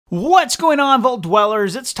What's going on, Vault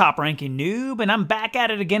Dwellers? It's Top Ranking Noob, and I'm back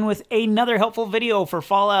at it again with another helpful video for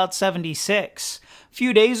Fallout 76. A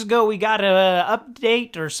few days ago, we got an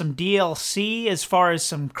update or some DLC as far as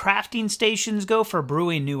some crafting stations go for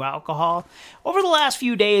brewing new alcohol. Over the last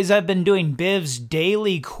few days, I've been doing BIV's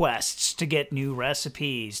daily quests to get new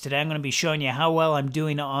recipes. Today, I'm going to be showing you how well I'm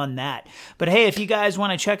doing on that. But hey, if you guys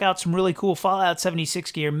want to check out some really cool Fallout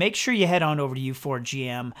 76 gear, make sure you head on over to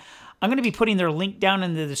U4GM. I'm going to be putting their link down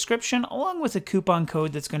in the description along with a coupon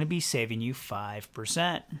code that's going to be saving you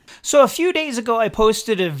 5%. So a few days ago, I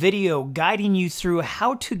posted a video guiding you through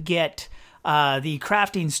how to get the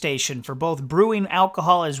crafting station for both brewing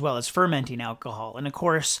alcohol as well as fermenting alcohol. And of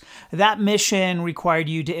course, that mission required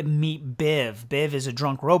you to meet BIV. BIV is a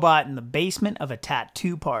drunk robot in the basement of a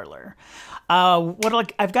tattoo parlor.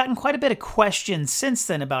 I've gotten quite a bit of questions since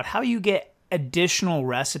then about how you get additional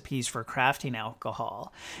recipes for crafting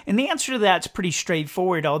alcohol. And the answer to that's pretty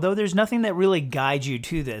straightforward, although there's nothing that really guides you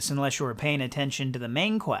to this unless you were paying attention to the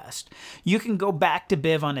main quest. You can go back to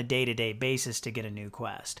BIV on a day-to-day basis to get a new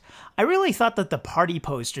quest. I really thought that the party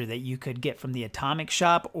poster that you could get from the Atomic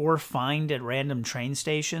Shop or find at random train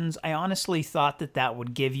stations, I honestly thought that that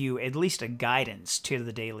would give you at least a guidance to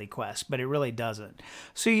the daily quest, but it really doesn't.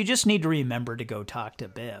 So you just need to remember to go talk to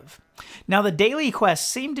BIV. Now, the daily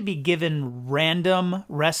quests seem to be given random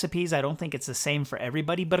recipes. I don't think it's the same for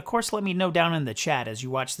everybody, but of course, let me know down in the chat as you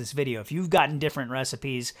watch this video. If you've gotten different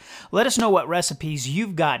recipes, let us know what recipes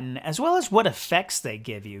you've gotten, as well as what effects they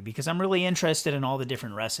give you, because I'm really interested in all the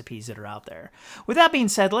different recipes that are out there. With that being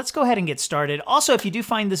said, let's go ahead and get started. Also, if you do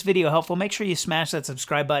find this video helpful, make sure you smash that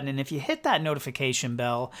subscribe button, and if you hit that notification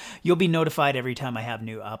bell, you'll be notified every time I have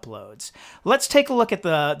new uploads. Let's take a look at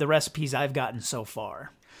the recipes I've gotten so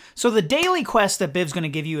far. So the daily quest that BIV's going to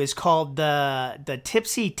give you is called the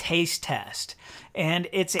Tipsy Taste Test. And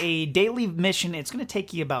it's a daily mission. It's going to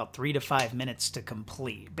take you about 3 to 5 minutes to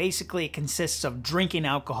complete. Basically, it consists of drinking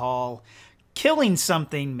alcohol, killing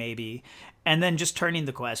something maybe, and then just turning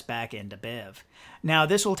the quest back into BIV. Now,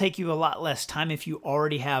 this will take you a lot less time if you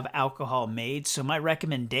already have alcohol made, so my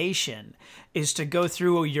recommendation is to go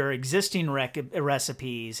through your existing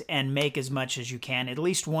recipes and make as much as you can, at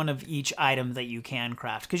least one of each item that you can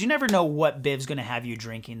craft, because you never know what BIV's going to have you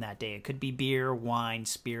drinking that day. It could be beer, wine,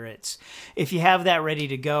 spirits. If you have that ready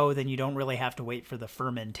to go, then you don't really have to wait for the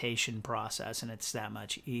fermentation process, and it's that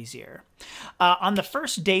much easier. On the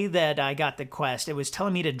first day that I got the quest, it was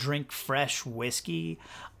telling me to drink fresh whiskey.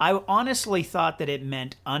 I honestly thought that it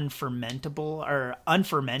meant unfermentable or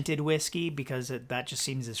unfermented whiskey, because that just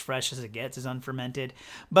seems as fresh as it gets, is unfermented.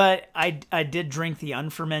 But I did drink the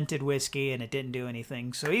unfermented whiskey and it didn't do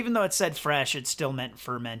anything. So even though it said fresh, it still meant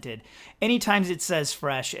fermented. Anytime it says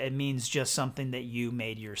fresh, it means just something that you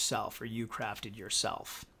made yourself or you crafted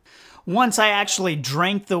yourself. Once I actually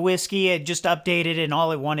drank the whiskey, it just updated, and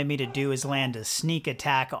all it wanted me to do is land a sneak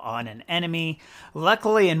attack on an enemy.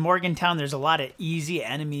 Luckily, in Morgantown, there's a lot of easy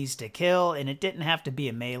enemies to kill, and it didn't have to be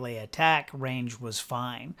a melee attack. Range was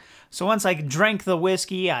fine. So once I drank the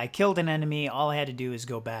whiskey, I killed an enemy. All I had to do is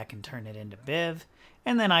go back and turn it into BIV,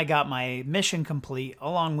 and then I got my mission complete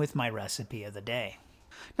along with my recipe of the day.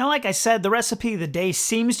 Now, like I said, the recipe of the day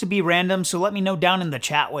seems to be random, so let me know down in the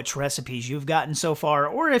chat which recipes you've gotten so far,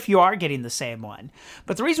 or if you are getting the same one.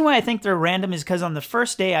 But the reason why I think they're random is because on the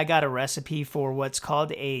first day I got a recipe for what's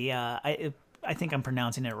called a, I think I'm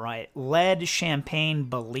pronouncing it right, lead champagne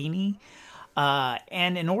Bellini.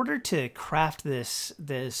 And in order to craft this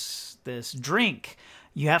drink,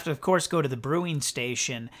 you have to, of course, go to the brewing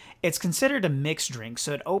station. It's considered a mixed drink,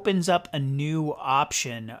 so it opens up a new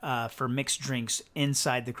option for mixed drinks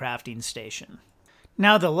inside the crafting station.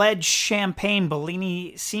 Now, the lead champagne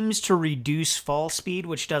Bellini seems to reduce fall speed,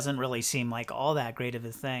 which doesn't really seem like all that great of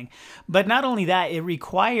a thing. But not only that, it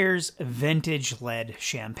requires vintage lead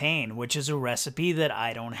champagne, which is a recipe that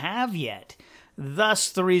I don't have yet. Thus,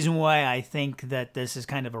 the reason why I think that this is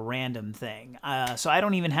kind of a random thing. So I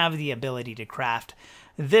don't even have the ability to craft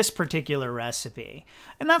this particular recipe.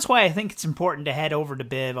 And that's why I think it's important to head over to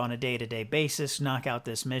BIV on a day-to-day basis, knock out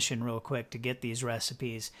this mission real quick to get these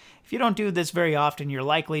recipes. If you don't do this very often, you're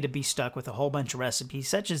likely to be stuck with a whole bunch of recipes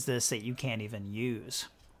such as this that you can't even use.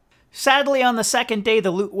 Sadly, on the second day,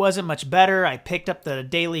 the loot wasn't much better. I picked up the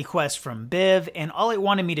daily quest from BIV, and all it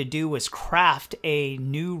wanted me to do was craft a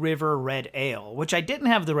New River Red Ale, which I didn't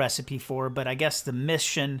have the recipe for, but I guess the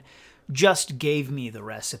mission just gave me the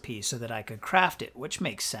recipe so that I could craft it, which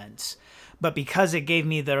makes sense. But because it gave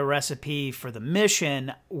me the recipe for the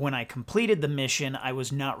mission, when I completed the mission, I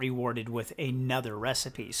was not rewarded with another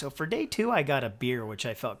recipe. So for day 2, I got a beer, which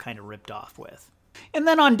I felt kind of ripped off with. And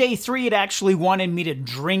then on day 3, it actually wanted me to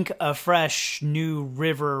drink a fresh New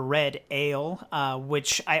River Red Ale,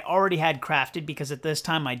 which I already had crafted because at this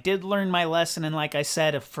time I did learn my lesson. And like I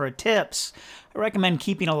said, for tips, I recommend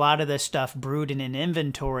keeping a lot of this stuff brewed in an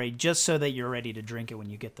inventory just so that you're ready to drink it when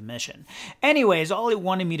you get the mission. Anyways, all it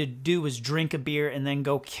wanted me to do was drink a beer and then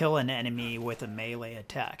go kill an enemy with a melee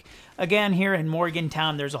attack. Again, here in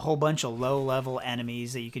Morgantown, there's a whole bunch of low-level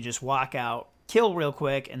enemies that you can just walk out, kill real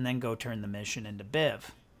quick, and then go turn the mission into BIV.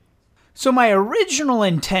 So my original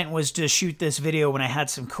intent was to shoot this video when I had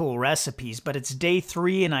some cool recipes, but it's day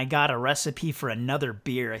 3 and I got a recipe for another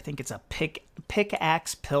beer. I think it's a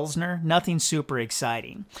Pickaxe Pilsner. Nothing super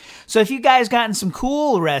exciting. So if you guys gotten some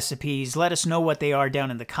cool recipes, let us know what they are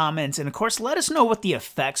down in the comments. And of course, let us know what the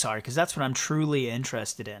effects are, because that's what I'm truly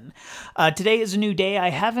interested in. Today is a new day. I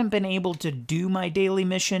haven't been able to do my daily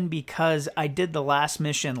mission because I did the last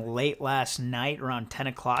mission late last night around 10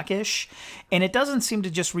 o'clock-ish. And it doesn't seem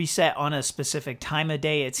to just reset on a specific time of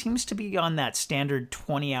day. It seems to be on that standard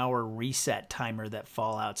 20-hour reset timer that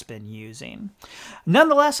Fallout's been using.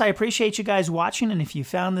 Nonetheless, I appreciate you guys watching, and if you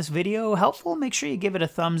found this video helpful, make sure you give it a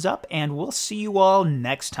thumbs up, and we'll see you all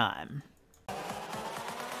next time.